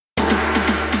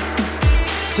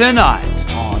Tonight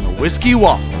on Whiskey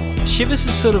Waffle. Chivas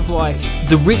is sort of like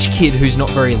the rich kid who's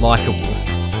not very likeable.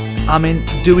 I mean,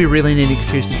 do we really need an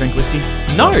excuse to drink whiskey?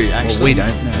 No, actually. Well,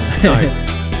 we don't. No.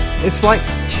 It's like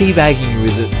teabagging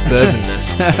with its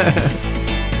bourbonness.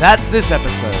 That's this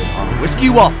episode on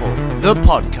Whiskey Waffle, the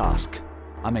podcast.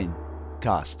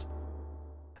 Cast.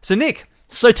 So, Nick,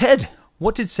 So, Ted,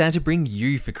 what did Santa bring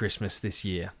you for Christmas this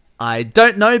year? I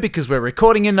don't know because we're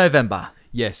recording in November.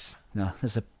 Yes. No,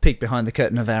 there's a peek behind the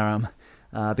curtain of our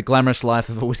the glamorous life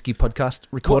of a whiskey podcast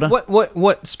recorder.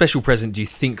 What special present do you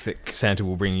think that Santa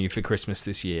will bring you for Christmas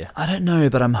this year? I don't know,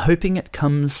 but I'm hoping it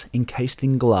comes encased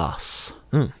in glass.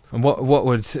 And what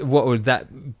would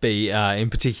that be in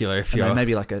particular? If I you're don't know,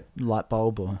 maybe like a light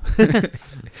bulb or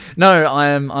no,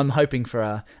 I'm hoping for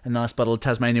a nice bottle of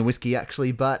Tasmanian whiskey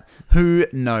actually, but who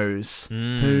knows?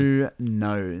 Who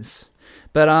knows?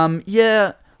 But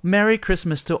yeah. Merry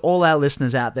Christmas to all our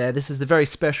listeners out there. This is the very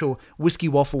special Whiskey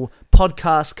Waffle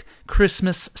podcast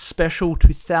Christmas special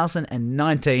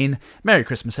 2019. Merry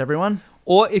Christmas, everyone.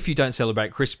 Or if you don't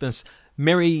celebrate Christmas,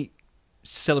 merry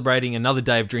celebrating another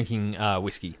day of drinking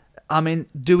whiskey. I mean,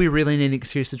 do we really need an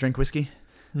excuse to drink whiskey?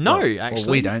 No, Well,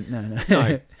 actually. we don't. No.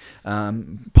 No.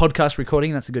 Podcast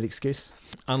recording, that's a good excuse.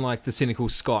 Unlike the cynical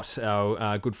Scott,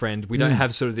 our good friend, we don't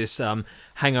have sort of this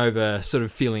hangover sort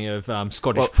of feeling of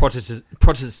Scottish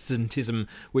Protestantism,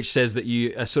 which says that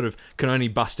you sort of can only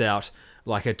bust out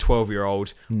like a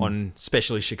 12-year-old on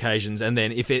specialish occasions, and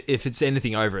then if it's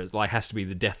anything over, it like has to be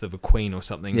the death of a queen or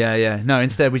something. Yeah. No,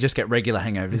 instead we just get regular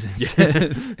hangovers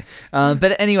instead.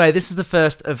 But anyway, this is the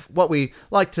first of what we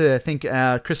like to think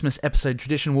our Christmas episode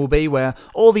tradition will be, where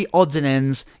all the odds and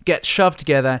ends get shoved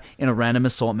together in a random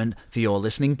assortment for your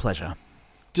listening pleasure.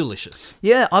 Delicious.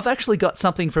 Yeah, I've actually got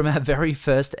something from our very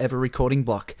first ever recording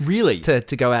block. Really? To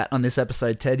go out on this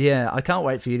episode, Ted. Yeah, I can't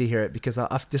wait for you to hear it because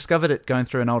I've discovered it going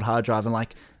through an old hard drive and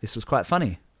this was quite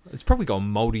funny. It's probably gone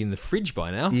mouldy in the fridge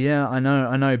by now. Yeah, I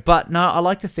know. But no, I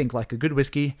like to think like a good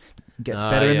whiskey gets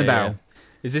better in the barrel. Yeah.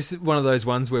 Is this one of those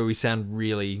ones where we sound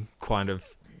really kind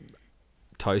of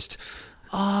toast?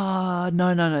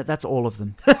 No, that's all of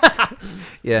them.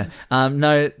 Yeah.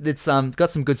 No, it's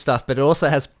got some good stuff, but it also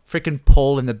has freaking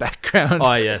Paul in the background.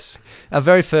 Oh, yes. Our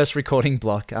very first recording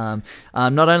block. Not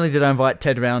only did I invite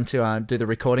Ted around to do the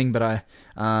recording, but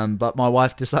my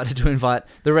wife decided to invite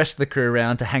the rest of the crew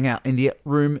around to hang out in the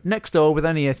room next door with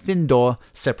only a thin door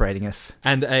separating us.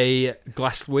 And a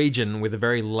Glaswegian with a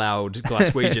very loud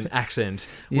Glaswegian accent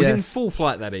was in full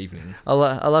flight that evening. I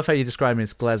love how you describe him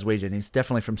as Glaswegian. He's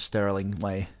definitely from Stirling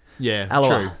way. Yeah,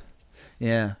 Aloha. true.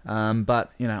 Yeah,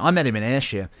 but, I met him in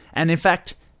Ayrshire. And in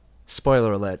fact,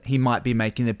 spoiler alert, he might be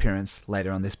making an appearance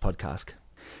later on this podcast.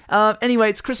 Anyway,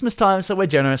 it's Christmas time, so we're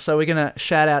generous, so we're going to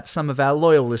shout out some of our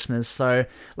loyal listeners. So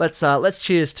let's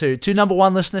cheers to number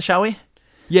one listeners, shall we?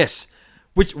 Yes.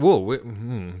 This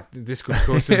could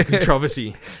cause some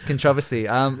controversy.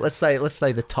 Let's say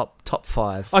the top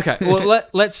five. Okay, well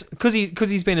let's because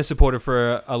he's been a supporter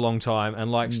for a long time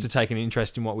and likes to take an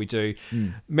interest in what we do.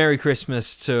 Merry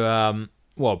Christmas to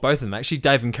both of them actually,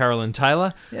 Dave and Carolyn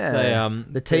Taylor. Yeah,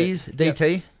 the T's,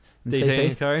 DT, and DT CT.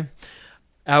 and Carrie.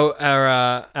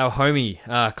 Our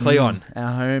homie Cleon,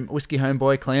 our whiskey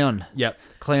homeboy Cleon. Yep,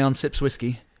 Cleon sips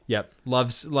whiskey. Yep,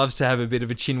 loves to have a bit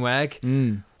of a chin wag.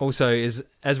 Also,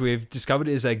 as we've discovered,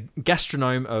 is a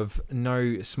gastronome of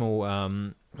no small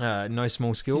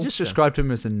skill. You just described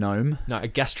him as a gnome. No, a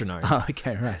gastronome. Oh,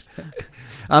 okay, right.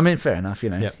 I mean, fair enough.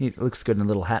 Yep. He looks good in a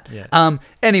little hat. Yeah.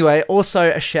 Anyway, also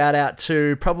a shout out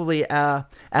to probably our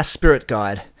spirit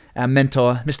guide, our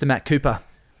mentor, Mr. Matt Cooper.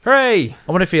 Hooray!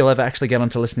 I wonder if he'll ever actually get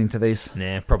onto listening to these.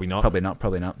 Nah, probably not.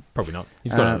 Probably not.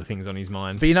 He's got other things on his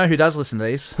mind. But you know who does listen to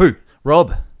these? Who?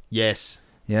 Rob. Yes.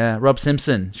 Yeah, Rob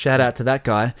Simpson. Shout out to that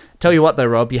guy. Tell you what though,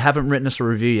 Rob, you haven't written us a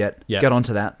review yet. Yep. Get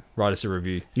onto that. Write us a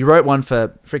review. You wrote one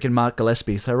for freaking Mark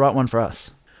Gillespie, so write one for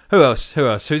us. Who else?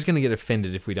 Who's going to get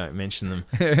offended if we don't mention them?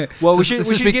 Well, we should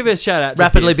give a shout out to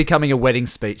rapidly Viv. becoming a wedding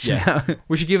speech. Yeah.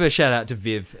 We should give a shout out to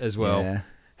Viv as well. Yeah.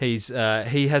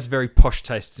 He has very posh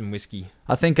tastes in whiskey.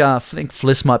 I think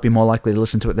Fliss might be more likely to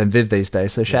listen to it than Viv these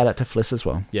days, so shout out to Fliss as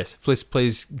well. Yes, Fliss,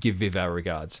 please give Viv our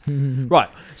regards. Right,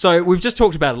 so we've just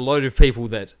talked about a load of people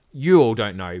that you all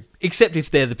don't know, except if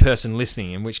they're the person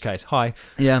listening, in which case, hi.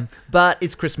 Yeah, but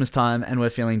it's Christmas time and we're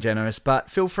feeling generous,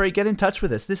 but feel free, get in touch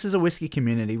with us. This is a whiskey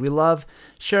community. We love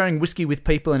sharing whiskey with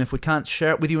people, and if we can't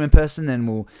share it with you in person, then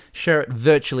we'll share it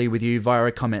virtually with you via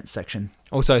a comments section.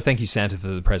 Also, thank you, Santa, for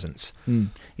the presents.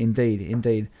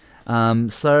 Indeed.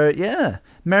 So, yeah,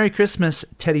 Merry Christmas,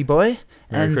 Teddy boy.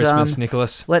 Merry Christmas,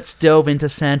 Nicholas. Let's delve into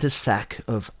Santa's sack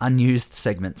of unused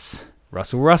segments.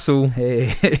 Russell.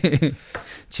 Hey.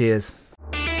 Cheers.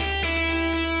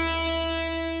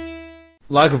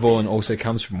 Lagavulin also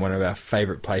comes from one of our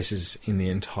favourite places in the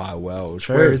entire world.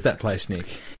 True. Where is that place, Nick?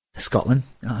 Scotland.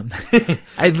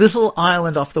 A little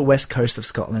island off the west coast of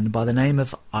Scotland by the name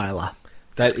of Islay.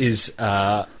 That is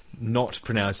not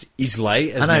pronounced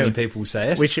Islay, as many people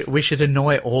say it. We should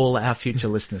annoy all our future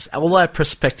listeners, all our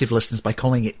prospective listeners, by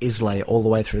calling it Islay all the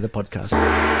way through the podcast.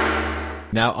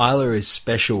 Now, Islay is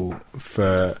special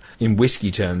in whiskey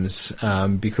terms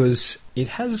because it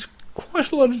has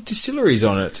quite a lot of distilleries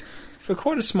on it for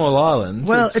quite a small island.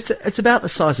 Well, it's about the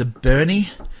size of Burnie,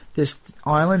 this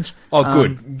island. Oh,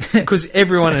 good. Because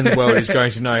everyone in the world is going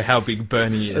to know how big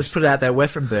Burnie is. Let's put it out there. We're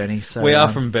from Burnie. So, we are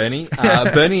from Burnie.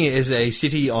 Burnie is a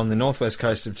city on the northwest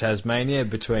coast of Tasmania,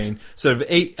 between sort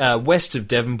of west of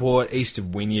Devonport, east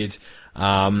of Wynyard.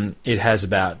 It has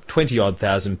about 20-odd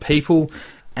thousand people.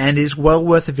 And is well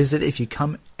worth a visit. If you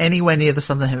come anywhere near the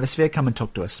Southern Hemisphere, come and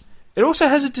talk to us. It also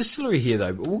has a distillery here,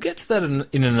 though, but we'll get to that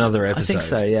in another episode. I think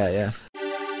so, yeah.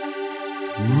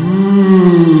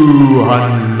 Ooh,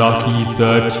 unlucky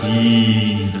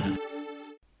 13.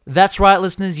 That's right,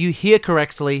 listeners, you hear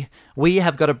correctly. We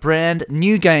have got a brand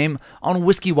new game on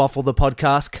Whiskey Waffle, the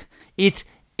podcast. It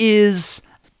is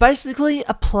basically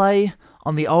a play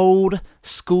on the old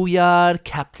schoolyard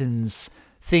captains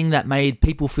thing that made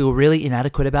people feel really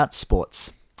inadequate about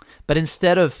sports. But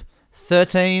instead of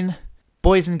 13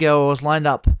 boys and girls lined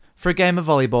up for a game of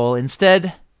volleyball,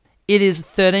 instead, it is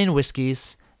 13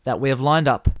 whiskies that we have lined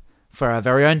up for our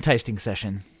very own tasting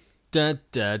session. Da,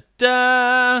 da,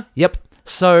 da. Yep.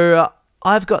 So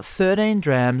I've got 13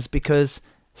 drams because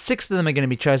 6 of them are going to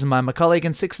be chosen by my colleague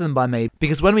and 6 of them by me.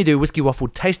 Because when we do Whiskey Waffle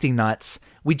tasting nights,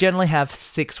 we generally have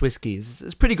 6 whiskies.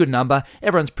 It's a pretty good number.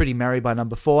 Everyone's pretty merry by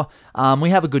number 4. We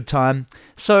have a good time.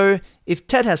 So if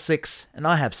Ted has 6 and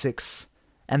I have 6,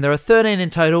 and there are 13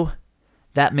 in total,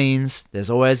 that means there's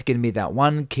always going to be that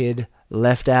one kid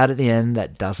left out at the end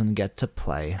that doesn't get to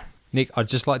play. Nick, I'd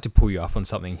just like to pull you up on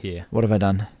something here. What have I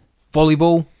done?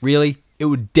 Volleyball, really? It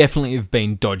would definitely have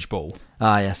been dodgeball.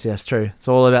 Ah, yes, true. It's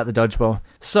all about the dodgeball.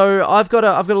 So I've got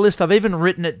a list. I've even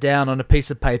written it down on a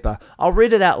piece of paper. I'll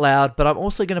read it out loud, but I'm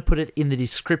also going to put it in the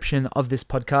description of this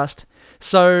podcast.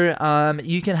 So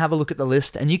you can have a look at the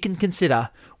list and you can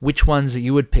consider which ones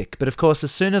you would pick. But of course,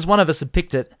 as soon as one of us had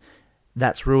picked it,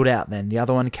 that's ruled out then. The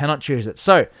other one cannot choose it.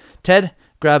 So, Ted,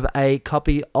 grab a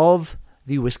copy of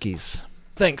the whiskies.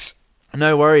 Thanks.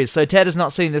 No worries. So Ted has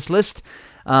not seen this list.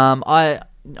 I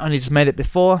only just made it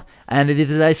before, and it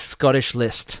is a Scottish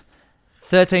list.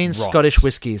 13 Scottish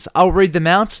whiskies. I'll read them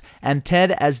out, and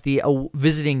Ted, as the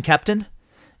visiting captain,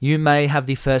 you may have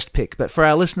the first pick. But for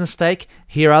our listeners' sake,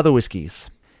 here are the whiskies.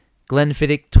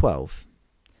 Glenfiddich, 12.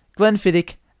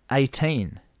 Glenfiddich,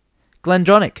 18.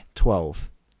 Glendronach, 12.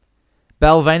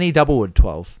 Balvenie Doublewood,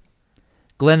 12.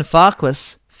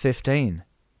 Glenfarclas, 15.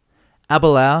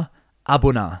 Aberlour,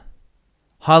 Abuna.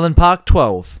 Highland Park,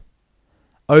 12.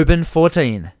 Oban,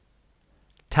 14.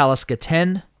 Talisker,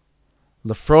 10.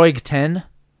 Lefroy, 10.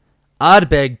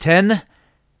 Ardbeg, 10.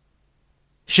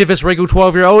 Chivas Regal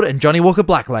 12-year-old and Johnny Walker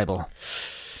Black Label.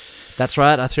 That's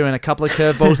right, I threw in a couple of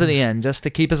curveballs at the end just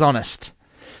to keep us honest.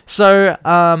 So,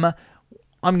 I'm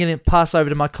going to pass over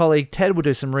to my colleague Ted. We'll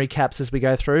do some recaps as we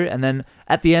go through, and then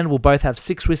at the end we'll both have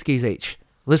 6 whiskies each.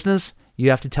 Listeners, you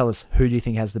have to tell us who do you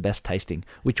think has the best tasting.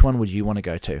 Which one would you want to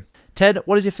go to? Ted,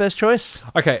 what is your first choice?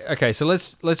 Okay. So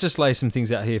let's just lay some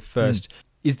things out here first.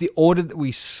 Is the order that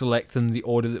we select them the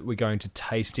order that we're going to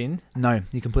taste in? No,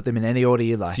 you can put them in any order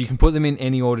you like. So you can put them in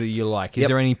any order you like. Is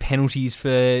there any penalties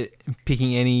for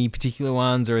picking any particular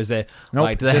ones, or is there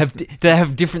do they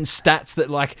have different stats that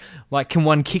like can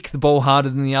one kick the ball harder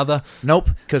than the other?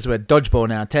 Nope, because we're dodgeball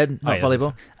now, Ted, not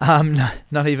volleyball. No,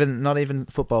 not even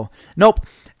football. Nope.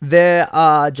 There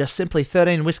are just simply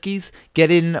 13 whiskies.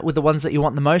 Get in with the ones that you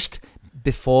want the most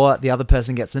before the other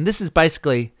person gets them. This is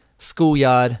basically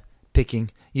schoolyard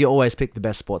picking. You always pick the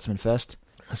best sportsman first.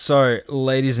 So,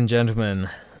 ladies and gentlemen,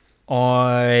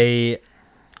 I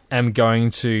am going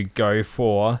to go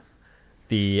for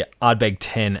the Ardbeg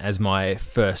 10 as my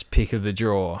first pick of the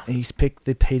draw. He's picked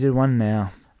the peated one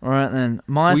now. All right, then.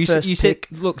 You said,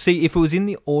 look, see, if it was in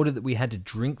the order that we had to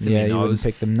drink them in, you wouldn't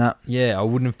pick them. No. Yeah, I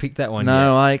wouldn't have picked that one.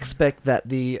 No, yet. I expect that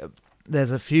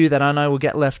there's a few that I know will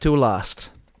get left till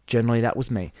last. Generally, that was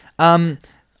me. I'm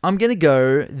going to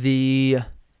go the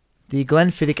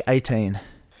Glenfiddich 18.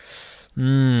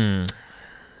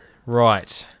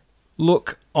 Right.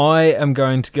 Look, I am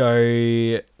going to go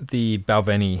the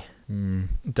Balvenie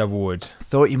Doublewood.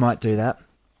 Thought you might do that.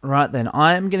 Right then,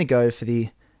 I am going to go for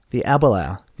the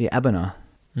Aberlour, the Abuna.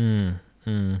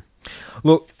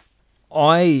 Look,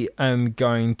 I am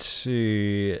going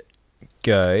to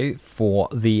go for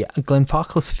the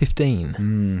Glenfarclas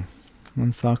 15.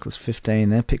 Glenfarclas 15.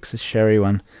 Their pick's a sherry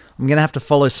one. I'm going to have to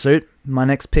follow suit. My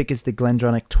next pick is the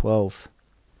Glendronach 12.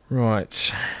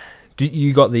 Right.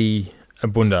 You got the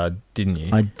Abunda, didn't you?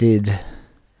 I did.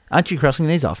 Aren't you crossing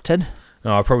these off, Ted?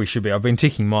 No, I probably should be. I've been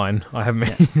ticking mine. I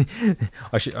haven't been.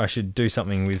 I should do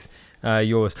something with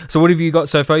yours. So what have you got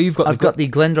so far? I've got the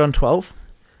Glendron 12,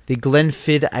 the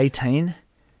Glenfid 18,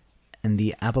 and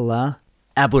the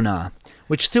Abuna,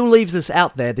 which still leaves us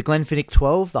out there. The Glenfiddich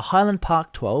 12, the Highland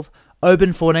Park 12,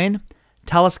 Oban 14,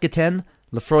 Talisker 10,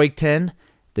 Lefroy 10,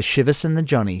 the Chivas and the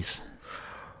Johnnies.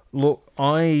 Look,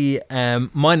 my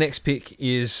next pick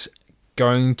is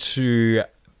going to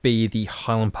be the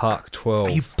Highland Park 12.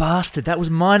 You bastard! That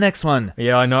was my next one.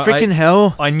 Yeah, I know. Freaking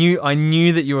hell! I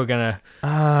knew that you were gonna.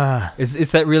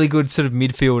 It's that really good sort of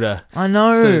midfielder. I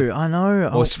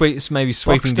know. Or maybe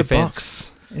sweeping defense.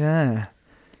 Box. Yeah,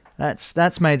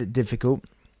 that's made it difficult.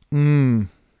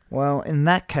 Well, in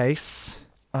that case,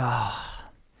 I'm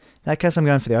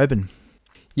going for the Oban.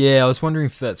 Yeah, I was wondering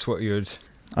if that's what you would.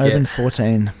 Oban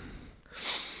 14.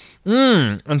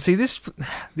 And see this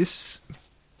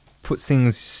puts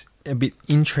things a bit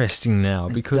interesting now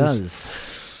because it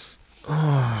does.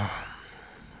 Oh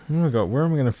my god, where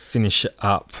am I going to finish it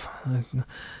up?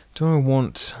 Do I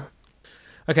want?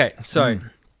 Okay, so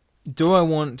do I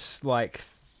want like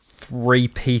 3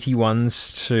 peaty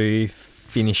ones to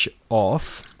finish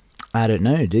off? I don't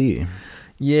know. Do you?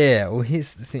 Yeah. Well,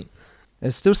 here's the thing.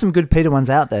 There's still some good Peter ones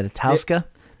out there. The Tausker,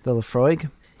 the Lefroy.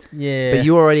 Yeah. But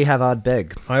you already have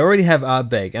Ardbeg. I already have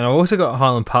Ardbeg, and I've also got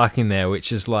Highland Park in there,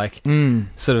 which is like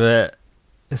sort of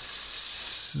a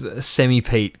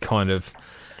semi-peat kind of.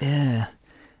 Yeah.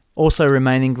 Also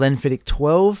remaining Glenfiddich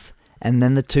 12, and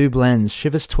then the 2 blends,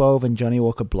 Chivas 12 and Johnny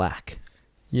Walker Black.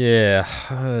 Yeah.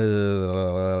 How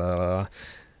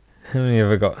many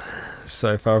have I got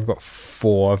so far? I've got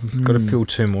 4. I've got to fill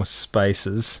 2 more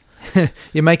spaces.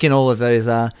 You're making all of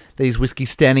these whiskies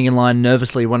standing in line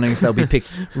nervously, wondering if they'll be picked.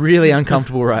 Really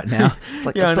uncomfortable right now. It's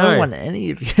like, I don't want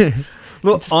any of you.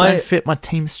 Look, I don't fit my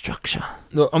team structure.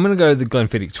 Look, I'm going to go with the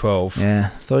Glenfiddich 12. Yeah,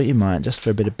 thought you might, just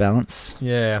for a bit of balance.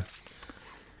 Yeah.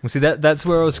 Well, see, that's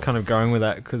where I was kind of going with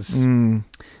that, because...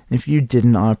 If you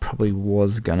didn't, I probably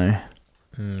was going to.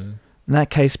 In that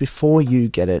case, before you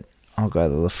get it, I'll go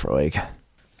the Lefroy.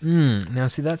 Now,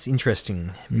 see, that's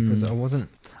interesting, because I wasn't...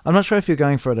 I'm not sure if you're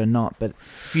going for it or not, but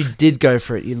if you did go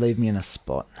for it, you'd leave me in a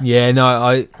spot. Yeah,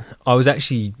 no, I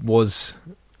was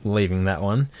leaving that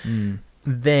one.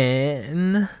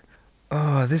 Then,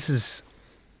 this is,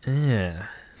 yeah.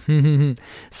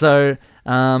 So,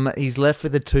 he's left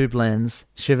with the 2 blends,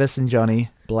 Chivas and Johnny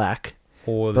Black,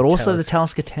 but also the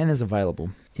Talisker 10 is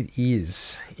available. It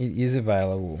is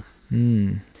available.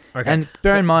 Okay. And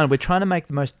bear in mind, we're trying to make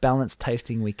the most balanced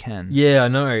tasting we can. Yeah, I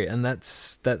know, and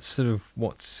that's sort of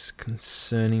what's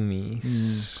concerning me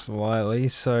slightly.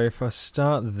 So if I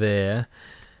start there,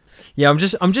 yeah, I'm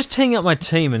just teeing up my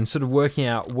team and sort of working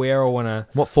out where I want to.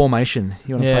 What formation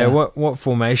you want to play? Yeah, what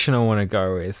formation I want to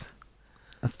go with.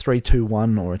 A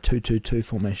 3-2-1 or a 2-2-2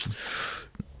 formation.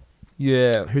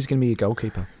 Yeah. Who's going to be your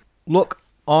goalkeeper? Look,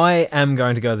 I am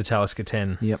going to go the Talisker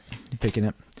 10. Yep, you're picking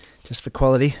it just for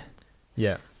quality.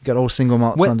 Yeah. Got all single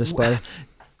malts on display.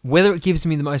 Whether it gives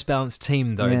me the most balanced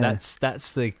team, though,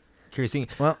 that's the curious thing.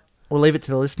 Well, we'll leave it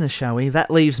to the listeners, shall we? That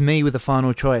leaves me with the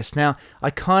final choice. Now, I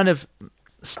kind of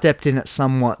stepped in it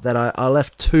somewhat that I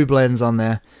left 2 blends on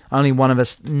there. Only one of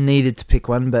us needed to pick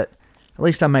one, but at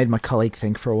least I made my colleague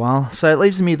think for a while. So it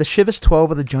leaves me the Chivas 12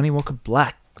 or the Johnny Walker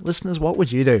Black. Listeners, what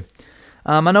would you do?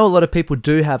 I know a lot of people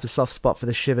do have a soft spot for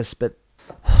the Chivas, but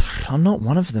I'm not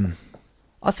one of them.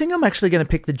 I think I'm actually going to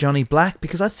pick the Johnny Black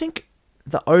because I think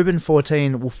the Oban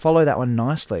 14 will follow that one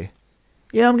nicely.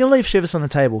 Yeah, I'm going to leave Chivas on the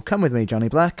table. Come with me, Johnny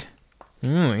Black.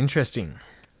 Interesting.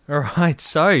 All right,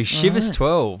 so Chivas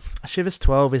 12. Chivas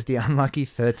 12 is the unlucky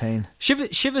 13.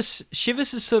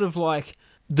 Chivas is sort of like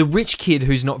the rich kid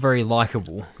who's not very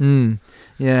likable.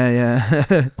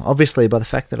 Yeah. Obviously, by the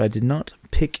fact that I did not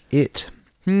pick it.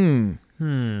 Right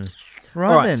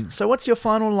then. So what's your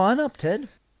final lineup, Ted?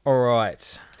 All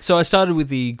right. So I started with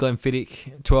the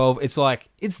Glenfiddich 12.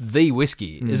 It's the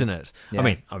whiskey, isn't it?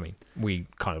 Yeah. I mean, we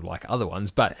kind of like other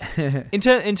ones, but in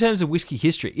terms of whiskey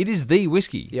history, it is the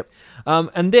whiskey. Yep.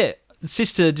 And their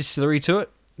sister distillery to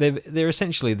it, they're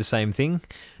essentially the same thing,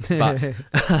 but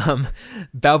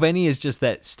Balvenie is just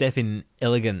that step in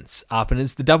elegance up, and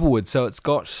it's the double wood, so it's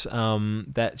got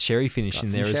that sherry finish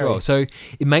in there as well. So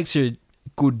it makes a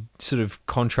good sort of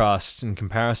contrast and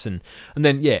comparison. And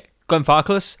then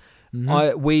Glenfarclas.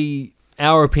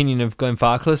 Our opinion of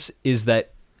Glenfarclas is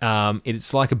that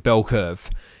it's like a bell curve.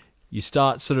 You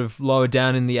start sort of lower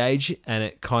down in the age, and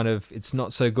it's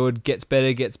not so good. Gets better.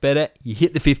 You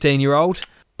hit the 15-year-old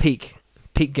peak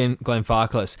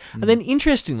Glenfarclas, and then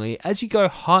interestingly, as you go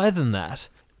higher than that,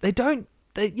 they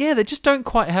just don't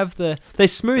quite have they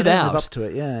smooth They don't out. live up to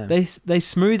it, yeah. They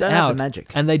smooth Don't out have the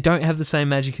magic. and they don't have the same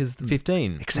magic as the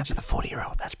 15. Except for the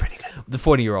 40-year-old, that's pretty good. The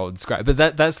 40-year-old's great, but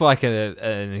that's like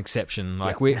an exception.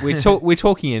 Like we're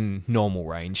talking in normal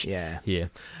range. Yeah. Here.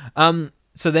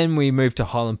 So then we move to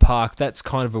Highland Park. That's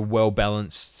kind of a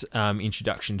well-balanced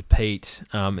introduction to peat.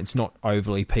 It's not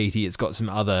overly peaty. It's got some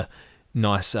other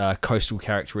nice coastal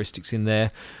characteristics in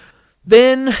there.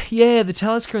 Then, the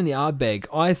Talisker and the Ardbeg.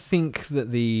 I think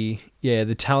that the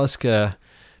Talisker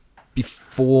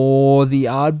before the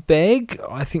Ardbeg,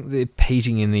 I think the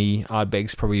peating in the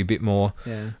Ardbeg's probably a bit more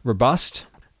robust.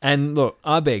 And look,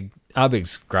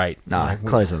 Ardbeg's great.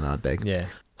 Close on the Ardbeg. Yeah.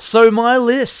 So my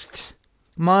list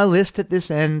at this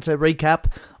end, to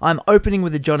recap, I'm opening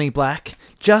with a Johnny Black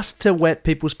just to wet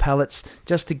people's palates,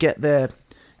 just to get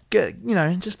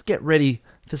ready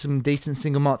for some decent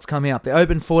single malts coming up. The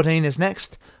Oban 14 is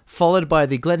next, followed by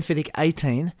the Glenfiddich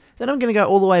 18. Then I'm going to go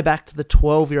all the way back to the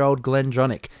 12-year-old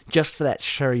Glendronach, just for that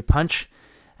sherry punch.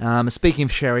 Speaking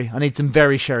of sherry, I need some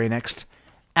very sherry next.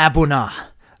 Abuna,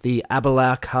 the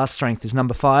Aberlour Cask Strength, is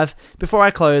number 5, before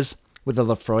I close with the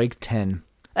Laphroaig 10.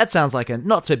 That sounds like a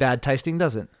not too bad tasting,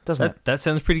 doesn't it? That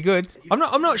sounds pretty good. I'm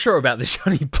not sure about the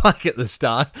Johnny Black at the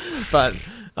start, but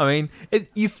I mean,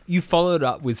 you followed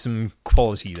up with some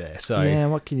quality there. So yeah,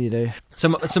 what can you do? So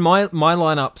my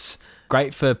lineup's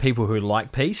great for people who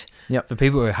like peat. Yep. For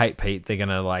people who hate peat, they're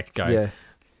gonna go. Yeah.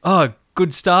 Oh,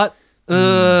 good start.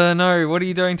 No, what are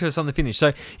you doing to us on the finish?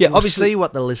 So We'll obviously see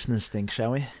what the listeners think,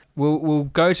 shall we? we'll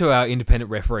go to our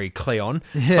independent referee, Cleon.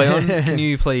 Cleon, can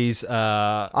you please?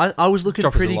 I was looking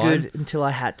drop us a pretty line? good until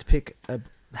I had to pick the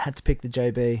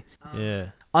JB. Yeah.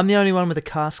 I'm the only one with a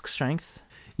cask strength,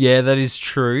 Yeah, that is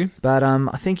true. but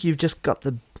I think you've just got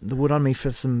the wood on me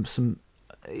for some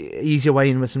easier way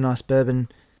in with some nice bourbon.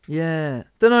 Yeah,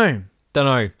 don't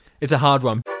know. It's a hard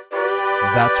one,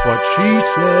 That's what she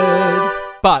said.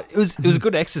 but it was a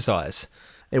good exercise.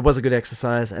 It was a good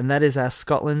exercise, and that is our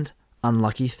Scotland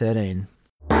Unlucky 13.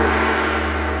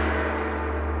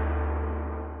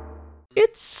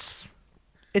 It's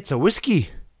a whiskey.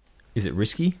 Is it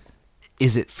risky?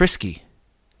 Is it frisky?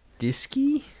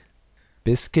 Disky?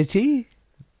 Biscuity?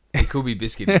 It could be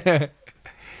biscuit.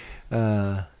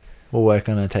 We'll work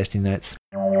on our tasting notes.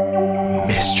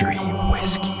 Mystery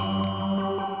whiskey.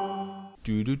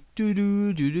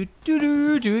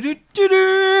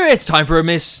 It's time for a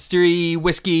mystery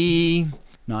whiskey.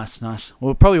 Nice.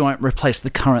 Well, it probably won't replace the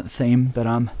current theme, but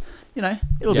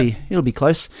it'll be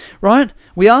close. Right?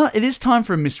 It is time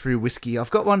for a mystery whiskey. I've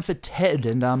got one for Ted,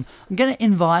 and I'm going to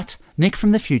invite Nick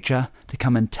from the future to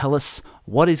come and tell us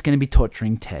what is going to be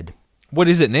torturing Ted. What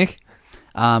is it, Nick?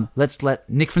 Let's let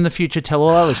Nick from the future tell all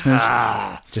our listeners,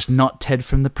 just not Ted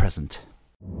from the present.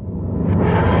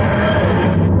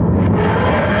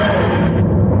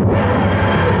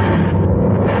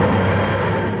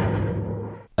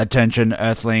 Attention,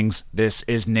 Earthlings, this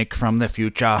is Nick from the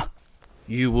future.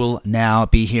 You will now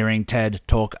be hearing Ted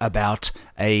talk about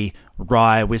a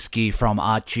rye whiskey from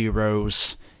Archie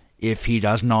Rose. If he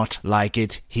does not like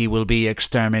it, he will be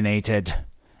exterminated.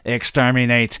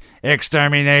 Exterminate!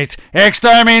 Exterminate!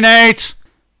 Exterminate!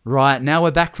 Right, now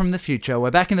we're back from the future. We're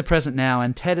back in the present now,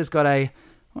 and Ted has got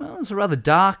it's a rather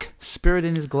dark spirit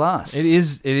in his glass. It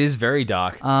is very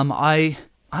dark. I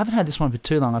haven't had this one for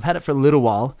too long. I've had it for a little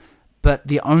while, but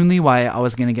the only way I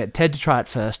was going to get Ted to try it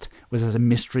first was as a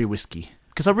mystery whiskey,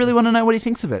 because I really want to know what he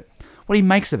thinks of it, what he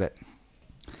makes of it.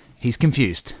 He's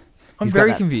confused. I'm He's got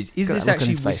very that- confused. Is got this that look on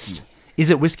actually his face. whiskey? Is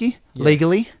it whiskey? Yes.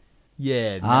 Legally?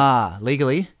 Yeah. No.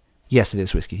 Legally? Yes, it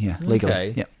is whiskey. Yeah, legally.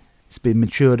 Okay. Yep. It's been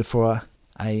matured for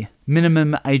a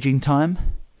minimum aging time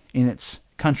in its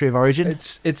country of origin.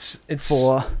 It's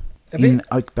for a in bit-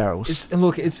 oak barrels.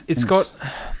 It's got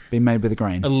Been made with a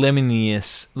grain. a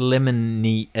lemony-ness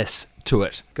to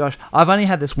it. Gosh, I've only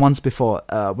had this once before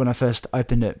when I first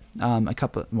opened it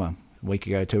a week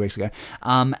ago, 2 weeks ago,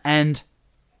 and it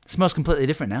smells completely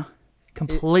different now.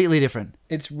 Completely different.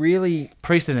 It's really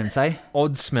Precedence, eh?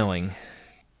 odd smelling.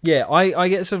 Yeah, I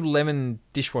get sort of lemon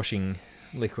dishwashing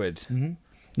liquid. Mm-hmm.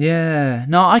 Yeah.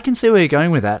 No, I can see where you're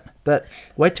going with that, but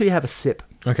wait till you have a sip,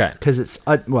 Okay. because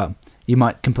you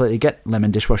might completely get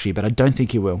lemon dishwashy, but I don't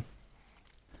think you will.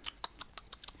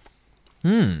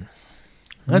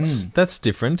 That's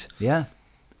different. Yeah.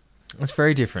 That's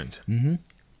very different. Mm-hmm.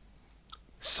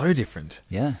 So different.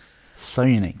 Yeah. So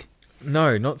unique.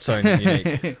 No, not so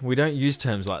unique. We don't use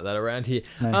terms like that around here.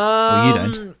 No. Well, you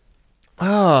don't.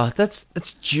 Oh,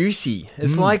 that's juicy.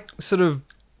 It's like sort of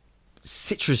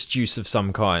citrus juice of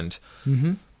some kind.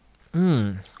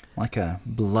 Like a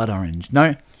blood orange.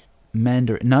 No,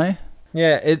 mandarin. No,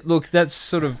 Yeah, that's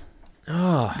sort of...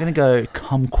 I'm going to go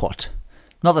kumquat.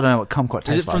 Not that I know what kumquat tastes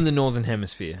like. Is it from the Northern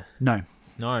Hemisphere? No.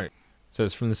 No. So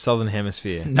it's from the Southern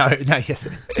Hemisphere. No, yes.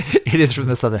 It is from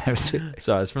the Southern Hemisphere.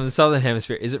 So it's from the Southern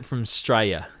Hemisphere. Is it from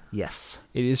Australia? Yes.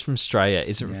 It is from Australia.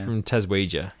 Is it from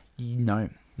Taswegia? No.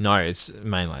 No, it's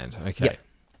mainland. Okay. Yep.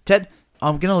 Ted,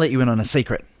 I'm going to let you in on a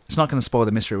secret. It's not going to spoil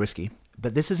the mystery whiskey,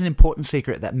 but this is an important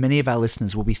secret that many of our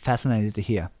listeners will be fascinated to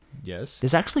hear. Yes.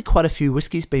 There's actually quite a few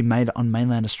whiskies being made on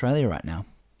mainland Australia right now.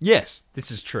 Yes,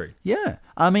 this is true. Yeah.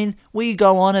 I mean, we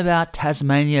go on about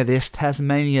Tasmania this,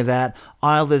 Tasmania that,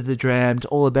 Isle of the Damned,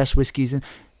 all the best whiskies, and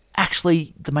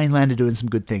actually the mainland are doing some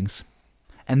good things.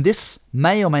 And this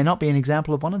may or may not be an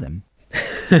example of one of them.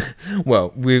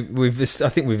 Well, I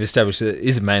think we've established that it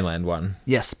is a mainland one.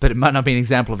 Yes, but it might not be an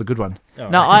example of a good one. Oh,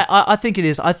 No, right. I think it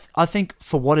is. I think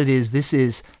for what it is, this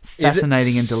is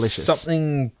fascinating and delicious.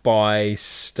 Something by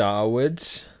Starwood?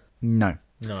 No.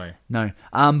 No.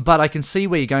 But I can see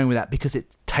where you're going with that because it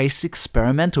tastes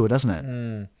experimental, doesn't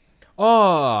it?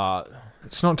 Oh,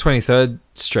 it's not 23rd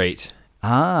Street.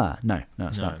 No,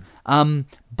 it's No. not.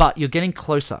 But you're getting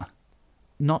closer.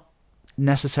 Not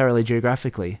necessarily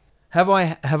geographically. Have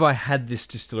I had this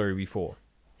distillery before?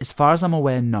 As far as I'm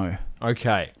aware, no.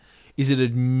 Okay. Is it a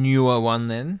newer one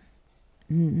then?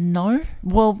 No?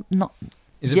 Well, not...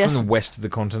 Is it Yes. from the west of the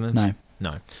continent? No.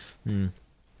 No.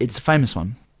 It's a famous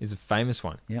one. It's a famous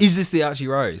one. Yep. Is this the Archie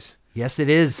Rose? Yes, it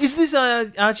is. Is this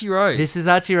Archie Rose? This is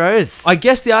Archie Rose. I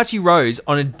guessed the Archie Rose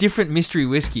on a different mystery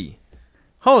whiskey.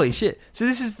 Holy shit! So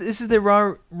this is their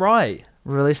rye.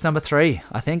 Release number 3,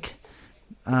 I think.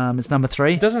 It's number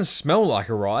 3. It doesn't smell like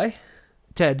a rye.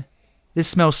 Ted, this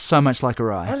smells so much like a I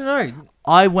rye. don't know.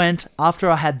 I went, after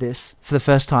I had this for the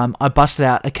first time, I busted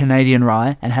out a Canadian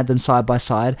rye and had them side by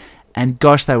side, and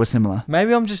gosh, they were similar.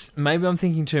 Maybe I'm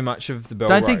thinking too much of the Belgrove.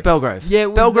 Don't think Belgrove. Yeah,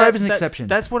 well, Belgrove is an exception.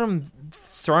 That's what I'm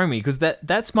throwing me because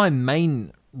that's my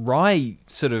main rye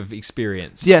sort of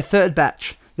experience. Yeah, third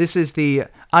batch. This is the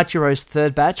Archie Rose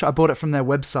third batch. I bought it from their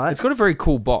website. It's got a very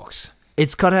cool box.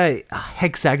 It's got a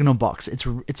hexagonal box.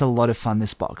 It's a lot of fun,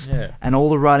 this box. Yeah. And all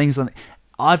the writings on it.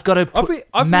 I've got to put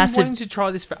I've been massive, wanting to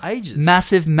try this for ages.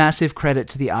 massive credit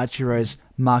to the Archie Rose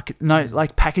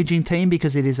packaging team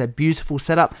because it is a beautiful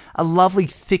setup, a lovely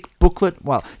thick booklet.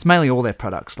 Well, it's mainly all their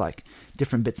products, like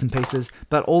different bits and pieces,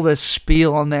 but all the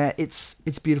spiel on there, it's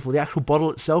beautiful. The actual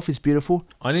bottle itself is beautiful.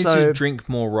 I need to drink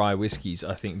more rye whiskies,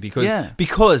 I think,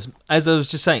 because as I was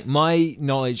just saying, my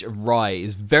knowledge of rye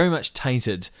is very much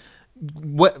tainted,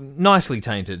 nicely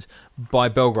tainted by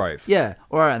Belgrove. Yeah.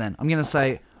 All right then. I'm gonna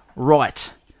say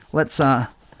right. Let's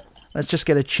just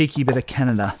get a cheeky bit of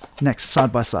Canada next,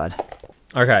 side by side.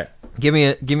 Okay, give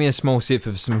me a small sip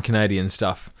of some Canadian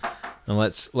stuff, and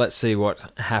let's see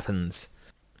what happens.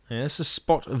 Yeah, it's a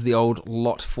spot of the old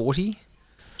Lot 40.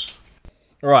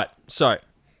 All right, so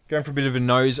going for a bit of a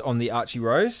nose on the Archie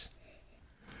Rose,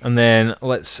 and then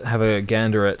let's have a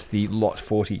gander at the Lot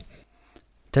 40.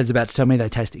 Ted's about to tell me they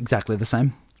taste exactly the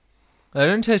same. They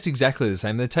don't taste exactly the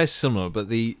same. They taste similar, but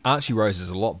the Archie Rose is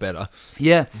a lot better.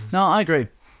 Yeah, no, I agree.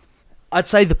 I'd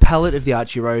say the palate of the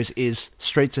Archie Rose is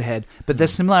streets ahead, but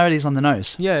there's similarities on the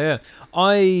nose. Yeah.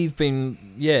 I've been,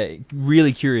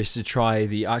 really curious to try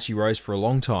the Archie Rose for a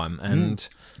long time, and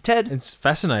Ted, it's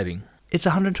fascinating. it's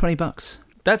 $120.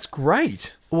 That's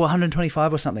great. Or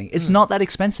 125 or something. It's not that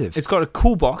expensive. It's got a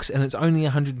cool box, and it's only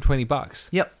 $120.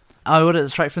 Yep. I ordered it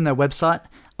straight from their website.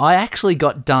 I actually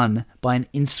got done by an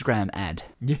Instagram ad.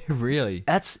 Yeah, really.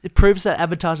 It proves that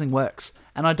advertising works.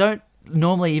 And I don't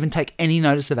normally even take any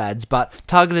notice of ads, but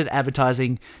targeted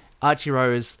advertising, Archie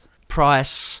Rose,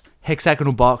 price,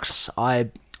 hexagonal box, I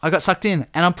got sucked in.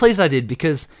 And I'm pleased I did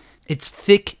because it's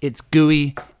thick, it's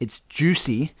gooey, it's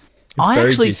juicy. I very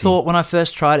actually juicy. thought when I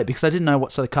first tried it, because I didn't know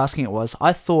what sort of casking it was,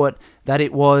 I thought that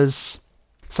it was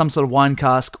some sort of wine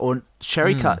cask or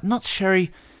sherry cask. Not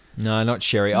sherry. No, not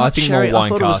sherry. Not I think sherry. more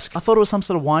wine cask. I thought it was some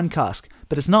sort of wine cask,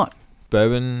 but it's not.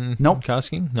 Bourbon Nope.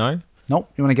 casking? No. Nope.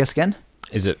 You want to guess again?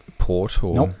 Is it port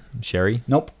or Nope. sherry?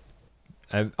 Nope.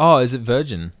 Is it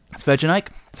virgin? It's Virgin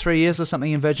Oak. 3 years or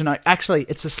something in Virgin Oak. Actually,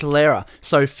 it's a Solera.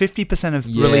 So 50% of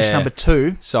release number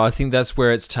 2. So I think that's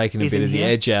where it's taken a Is bit in of the here?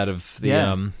 edge out of the...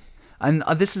 Yeah. And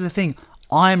this is the thing.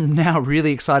 I'm now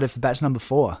really excited for batch number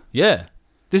 4. Yeah.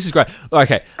 This is great.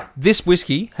 Okay. This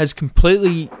whiskey has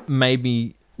completely made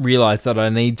me realise that I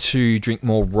need to drink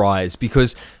more ryes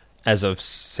because, as I've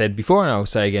said before and I'll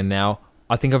say again now,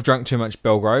 I think I've drunk too much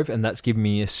Belgrove and that's given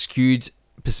me a skewed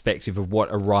perspective of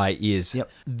what a rye is. Yep.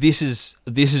 This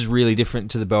is really different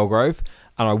to the Belgrove,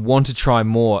 and I want to try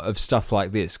more of stuff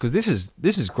like this because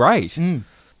this is great.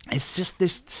 It's just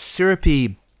this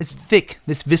syrupy, it's thick,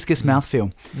 this viscous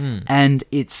mouthfeel. And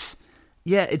it's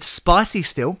spicy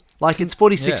still. Like, it's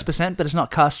 46%, but it's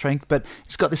not cask strength, but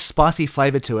it's got this spicy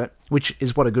flavour to it, which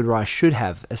is what a good rye should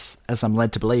have, as I'm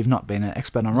led to believe, not being an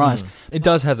expert on rye. It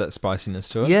does have that spiciness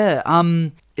to it. Yeah,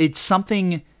 it's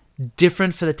something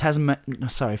different for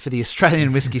the for the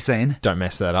Australian whiskey scene. Don't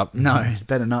mess that up. No,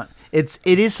 better not. It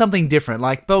is something different.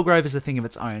 Like, Belgrove is a thing of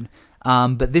its own,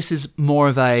 but this is more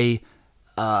of a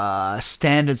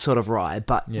standard sort of rye,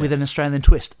 but with an Australian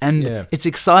twist, and it's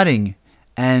exciting.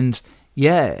 And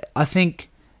I think,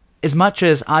 as much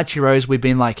as Archie Rose we've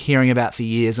been like hearing about for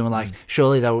years, and we're like,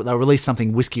 surely they'll release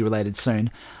something whiskey related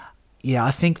soon. Yeah, I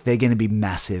think they're going to be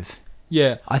massive.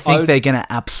 Yeah, I think they're going to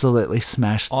absolutely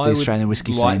smash the Australian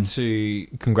whiskey scene. I would like to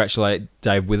congratulate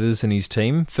Dave Withers and his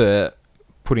team for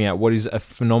putting out what is a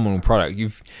phenomenal product.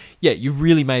 You've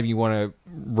really made me want to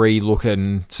re-look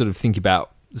and sort of think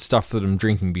about the stuff that I'm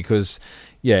drinking, because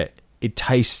it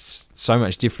tastes so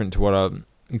much different to what I'm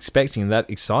expecting, and that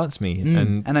excites me,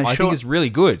 and I think it's really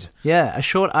good. Yeah, a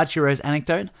short Archie Rose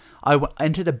anecdote. I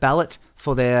entered a ballot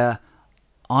for their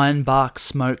Ironbark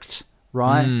smoked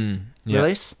rye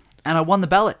release, and I won the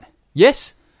ballot.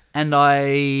 Yes. And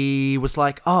I was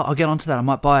like, I'll get onto that, I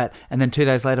might buy it. And then 2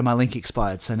 days later, my link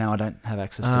expired, so now I don't have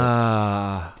access to it.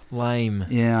 Lame.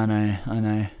 Yeah, I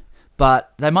know.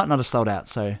 But they might not have sold out,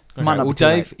 so it might not be too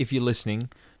Dave, late. if you're listening,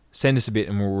 send us a bit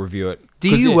and we'll review it.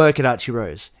 Do you work at Archie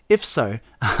Rose? If so,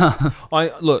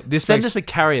 send us a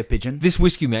carrier pigeon. This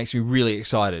whiskey makes me really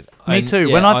excited. Me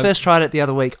too. When I first tried it the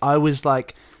other week, I was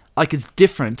like it's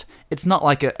different. It's not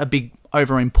like a big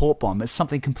over import bomb. It's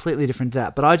something completely different to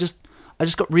that. But I just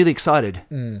got really excited,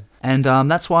 and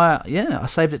that's why I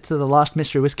saved it to the last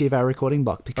mystery whiskey of our recording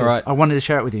block, because I wanted to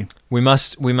share it with you. We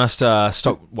must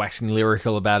stop waxing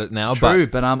lyrical about it now. True,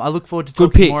 but I look forward to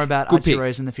talking more about Archie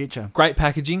Rose in the future. Great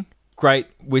packaging, great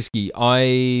whiskey.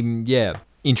 I'm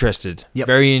interested. Yep.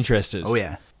 Very interested. Oh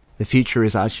yeah, the future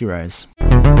is Archie Rose.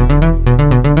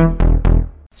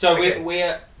 So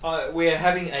we're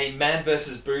having a man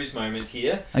versus booze moment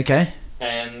here. Okay.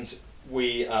 And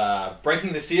we are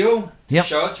breaking the seal to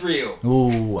show it's real.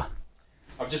 Ooh.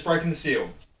 I've just broken the seal.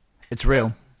 It's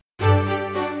real.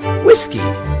 Whiskey.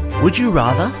 Would you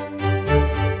rather?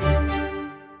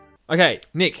 Okay,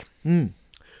 Nick.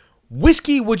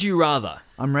 Whiskey would you rather?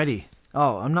 I'm ready.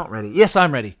 Oh, I'm not ready. Yes,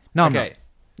 I'm ready. No, I'm not. Okay.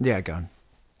 Yeah, go on.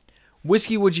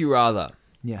 Whiskey would you rather?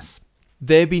 Yes.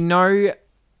 There be no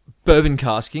bourbon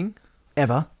casking.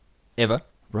 Ever.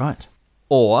 Right.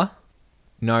 Or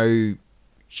no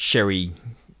sherry/port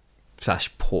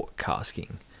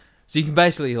casking. So you can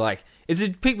basically it's a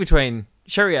pick between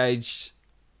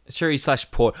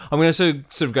sherry/port. I'm going to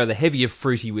sort of go the heavier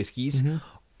fruity whiskies,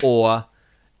 or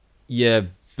your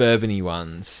bourbony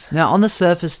ones. Now, on the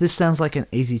surface, this sounds like an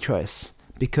easy choice,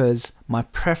 because my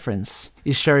preference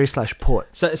is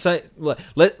sherry/port. So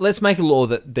let's make a law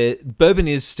that the bourbon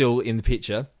is still in the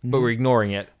picture, but we're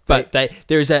ignoring it. But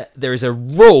there is a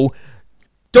rule.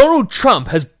 Donald Trump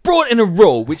has brought in a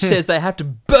rule which says they have to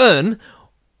burn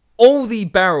all the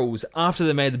barrels after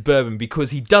they made the bourbon,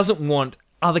 because he doesn't want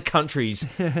other countries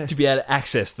to be able to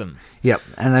access them. Yep,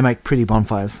 and they make pretty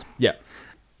bonfires. Yep.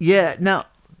 Yeah. Now,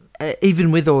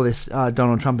 even with all this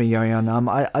Donald Trump going on,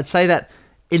 I'd say that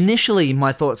initially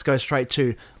my thoughts go straight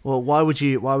to, well, why would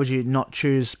you not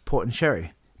choose port and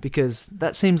sherry? Because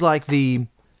that seems like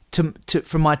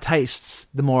for my tastes,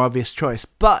 the more obvious choice.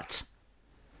 But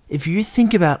if you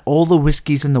think about all the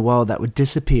whiskies in the world that would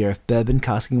disappear if bourbon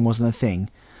casking wasn't a thing,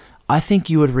 I think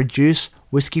you would reduce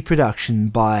whiskey production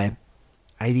by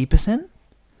 80%,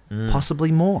 possibly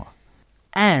more.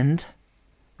 And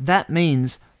that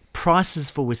means prices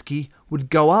for whiskey would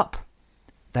go up.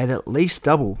 They'd at least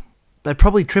double. They'd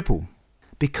probably triple,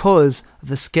 because of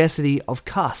the scarcity of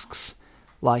casks.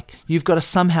 Like, you've got to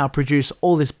somehow produce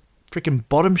all this freaking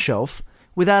bottom shelf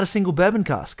without a single bourbon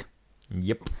cask.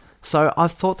 Yep. So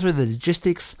I've thought through the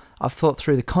logistics, I've thought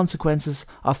through the consequences,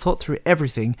 I've thought through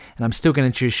everything, and I'm still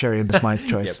going to choose sherry as my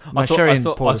choice. Yep. I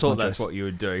thought that's what you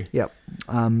would do. Yep.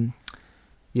 I'm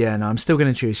still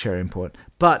going to choose sherry and port.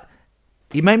 But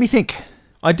you made me think.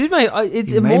 I did make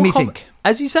it's you a made more me think.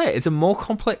 As you say, it's a more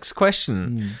complex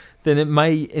question than it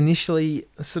may initially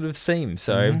sort of seem.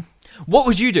 So, what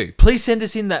would you do? Please send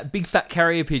us in that big fat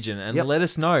carrier pigeon and let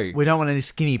us know. We don't want any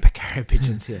skinny carrier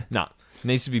pigeons here. No. It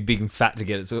needs to be big and fat to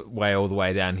get its way all the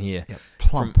way down here. Yep.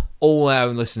 Plump. From all our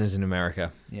listeners in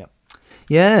America. Yep.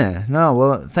 Yeah. No,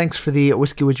 well, thanks for the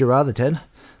Whiskey Would You Rather, Ted.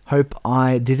 Hope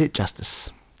I did it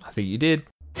justice. I think you did.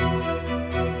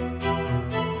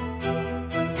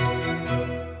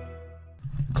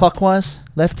 clockwise,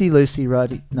 lefty, loosey,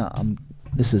 righty. No,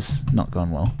 this is not gone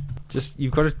well. Just,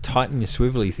 you've got to tighten your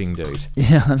swivelly thing, dude.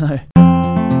 Yeah, I know.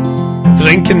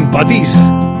 Drinking buddies.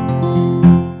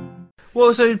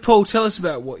 Well, so Paul, tell us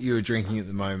about what you're drinking at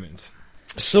the moment.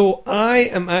 So I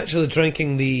am actually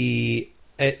drinking what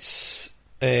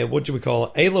do we call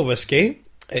it? Islay whiskey.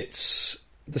 It's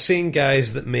the same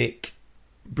guys that make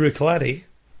Bruichladdich,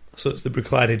 so it's the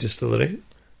Bruichladdich distillery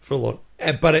for a lot.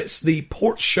 But it's the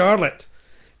Port Charlotte,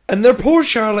 and their Port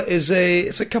Charlotte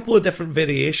it's a couple of different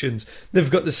variations. They've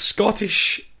got the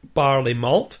Scottish barley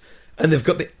malt, and they've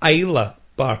got the Islay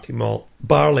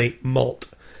barley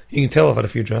malt. You can tell I've had a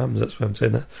few drams, that's why I'm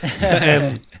saying that.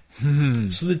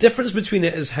 So the difference between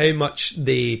it is how much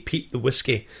they peat the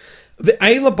whiskey. The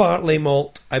Islay barley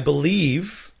malt, I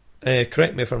believe,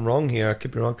 correct me if I'm wrong here, I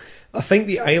could be wrong, I think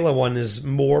the Islay one is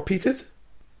more peated.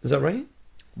 Is that right?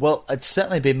 Well, it's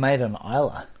certainly been made on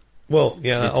Islay. Well,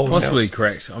 yeah, that It's always possibly helps.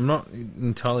 correct. I'm not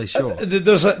entirely sure.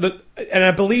 And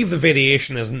I believe the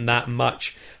variation isn't that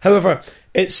much. However,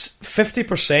 it's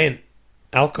 50%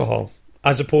 alcohol,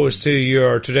 as opposed to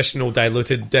your traditional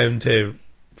diluted down to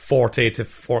 40 to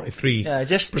 43%. Yeah,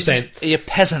 just your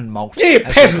peasant malt. Yeah,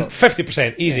 as peasant, they call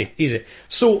 50%, easy.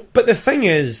 So, but the thing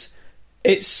is,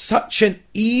 it's such an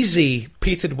easy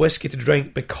peated whiskey to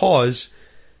drink because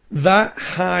that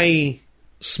high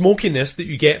smokiness that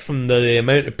you get from the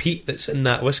amount of peat that's in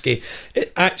that whiskey,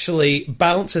 it actually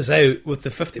balances out with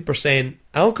the 50%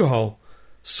 alcohol.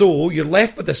 So you're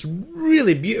left with this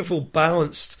really beautiful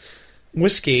balanced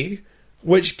whiskey,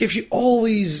 which gives you all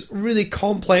these really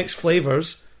complex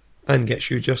flavours and gets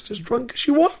you just as drunk as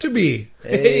you want to be.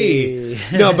 Hey.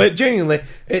 No, but genuinely,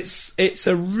 it's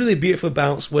a really beautifully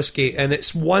balanced whiskey, and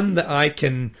it's one that I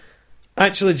can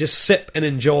actually just sip and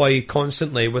enjoy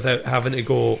constantly without having to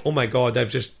go, oh my god, I've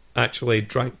just actually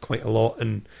drank quite a lot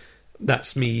and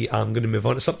that's me, I'm going to move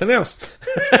on to something else.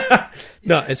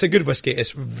 No, it's a good whiskey.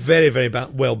 It's very, very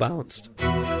well balanced.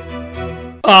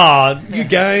 You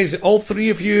guys, all three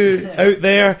of you out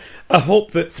there, I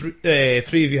hope that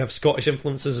three of you have Scottish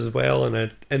influences as well,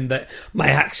 and that my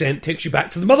accent takes you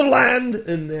back to the motherland.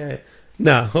 And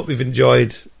I hope you've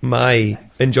enjoyed my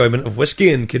enjoyment of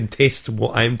whiskey and can taste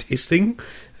what I'm tasting.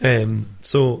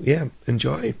 So yeah,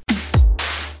 enjoy.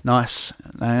 Nice.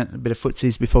 A bit of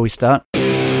footsies before we start.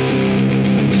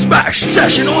 Smash,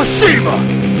 session, or saver!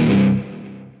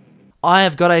 I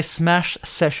have got a smash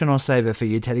session or saver for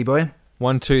you, Teddy boy.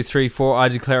 1, 2, 3, 4. I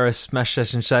declare a smash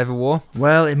session saver war.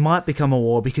 Well, it might become a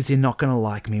war because you're not going to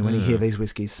like me when you hear these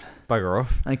whiskies. Bugger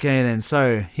off. Okay then,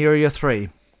 so here are your three.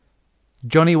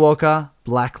 Johnny Walker,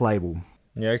 Black Label.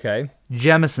 Yeah, okay.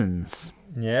 Jameson's.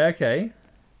 Yeah, okay.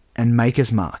 And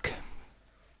Maker's Mark.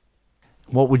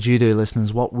 What would you do,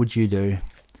 listeners? What would you do?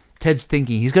 Ted's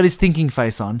thinking. He's got his thinking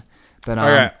face on. But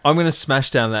Okay, I'm going to smash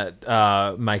down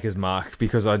that Maker's Mark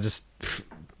because I just...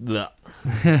 Well,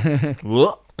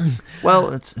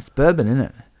 it's bourbon, isn't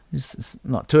it? It's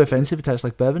not too offensive. It tastes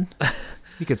like bourbon.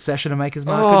 You could session a Maker's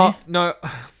Mark, couldn't you? No.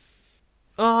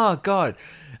 Oh, God.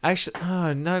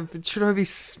 Actually, no, but should I be...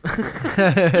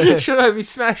 should I be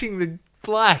smashing the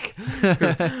black?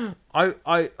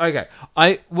 Okay.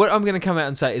 What I'm going to come out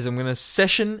and say is I'm going to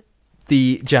session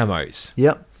the Jamos.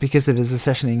 Yep, because it is a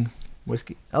sessioning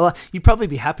whiskey. You'd probably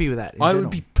be happy with that. I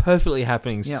would be perfectly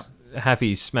happy Yep.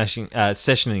 smashing,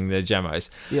 sessioning the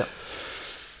Jamos. Yep.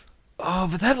 Oh,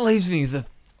 but that leaves me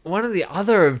one or the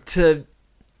other to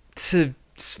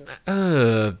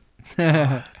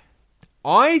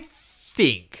I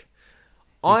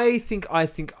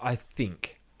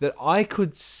think that I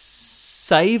could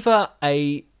savor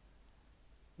a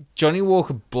Johnny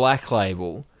Walker Black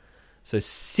Label, so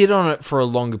sit on it for a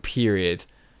longer period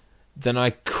than I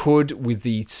could with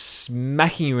the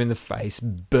smacking you in the face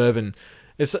bourbon.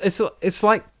 It's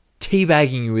like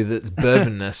teabagging you with its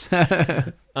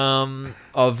bourbonness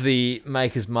of the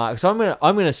Maker's Mark. So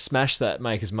I'm gonna smash that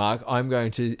Maker's Mark. I'm going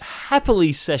to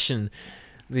happily session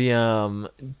the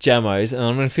Jamos, and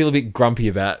I'm going to feel a bit grumpy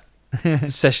about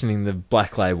sessioning the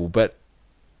Black Label. But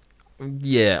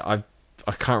yeah,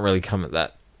 I can't really come at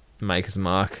that Maker's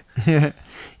Mark.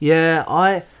 Yeah,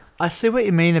 I see what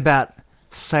you mean about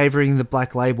savouring the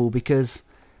Black Label because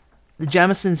the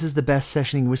Jameson's is the best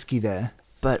sessioning whiskey there.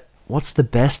 But what's the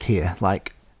best here?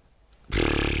 Like,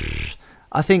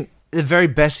 I think the very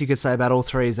best you could say about all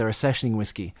three is they're a sessioning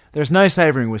whiskey. There's no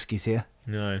savouring whiskies here.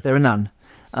 No. There are none.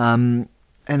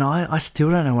 And I still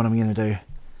don't know what I'm going to do.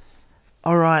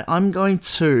 All right, I'm going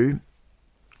to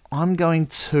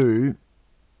do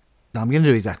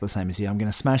exactly the same as you. I'm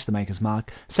going to smash the Maker's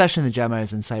Mark, session the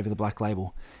Jamos, and savour the Black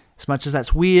Label. As much as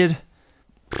that's weird,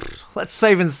 let's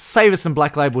savour some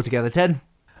Black Label together, Ted.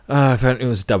 If only it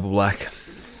was double black.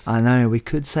 I know, we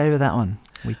could savour that one.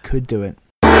 We could do it.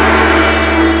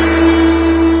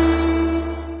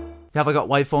 Have I got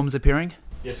waveforms appearing?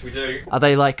 Yes, we do. Are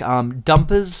they like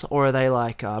dumpers, or are they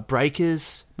like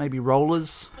breakers, maybe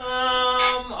rollers?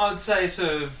 I'd say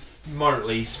sort of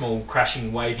moderately small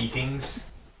crashing wavy things.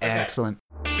 Okay. Excellent.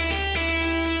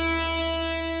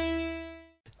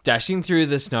 Dashing through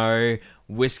the snow,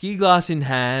 whiskey glass in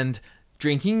hand,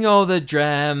 drinking all the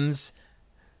drams.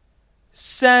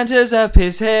 Santa's up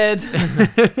his head.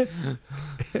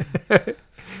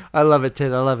 I love it,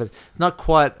 Ted. I love it. Not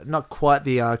quite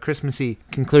the Christmassy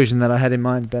conclusion that I had in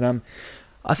mind, but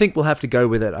I think we'll have to go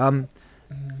with it.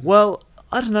 Well,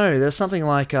 I don't know. There's something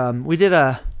like we did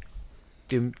a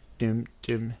doom doom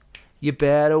doom. You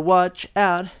better watch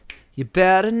out. You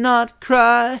better not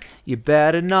cry. You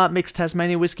better not mix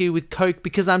Tasmania whiskey with Coke,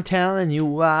 because I'm telling you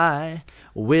why.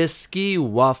 Whiskey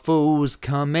waffles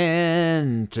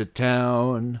coming to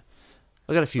town.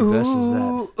 I got a few verses of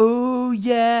that. Ooh,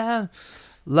 yeah.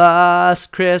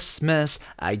 Last Christmas,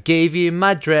 I gave you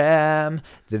my dram.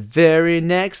 The very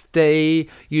next day,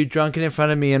 you drunk it in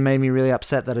front of me and made me really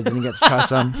upset that I didn't get to try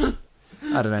some.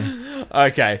 I don't know.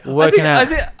 Okay.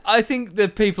 I think the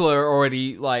people are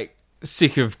already, like,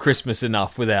 sick of Christmas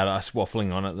enough without us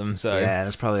waffling on at them. So yeah,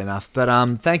 that's probably enough.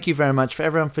 But thank you very much for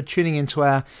everyone for tuning into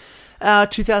our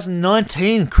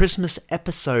 2019 Christmas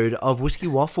episode of Whiskey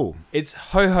Waffle. It's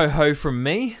ho ho ho from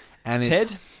me, and Ted.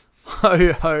 It's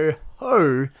ho ho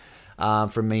ho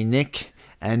from me, Nick.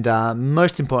 And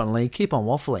most importantly, keep on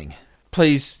waffling.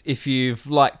 Please, if you've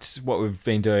liked what we've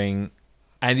been doing,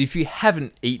 and if you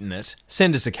haven't eaten it,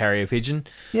 send us a carrier pigeon.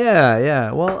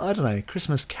 Yeah. Well, I don't know.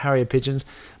 Christmas carrier pigeons.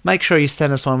 Make sure you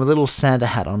send us one with a little Santa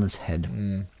hat on his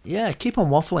head. Yeah, keep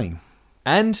on waffling.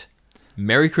 And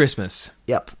Merry Christmas.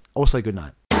 Yep. Also, good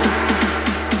night.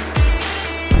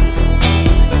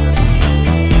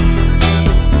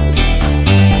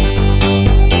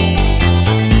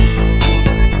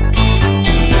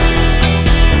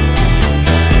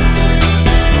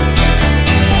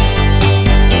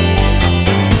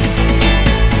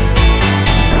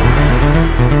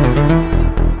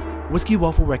 Whiskey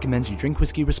Waffle recommends you drink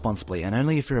whiskey responsibly, and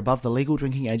only if you're above the legal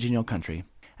drinking age in your country.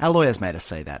 Our lawyers made us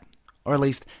say that. Or at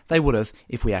least, they would have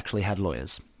if we actually had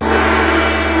lawyers.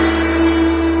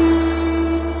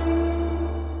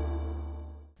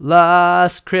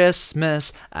 Last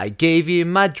Christmas, I gave you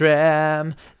my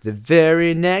dram. The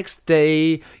very next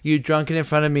day, you drunk it in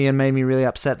front of me and made me really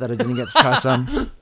upset that I didn't get to try some.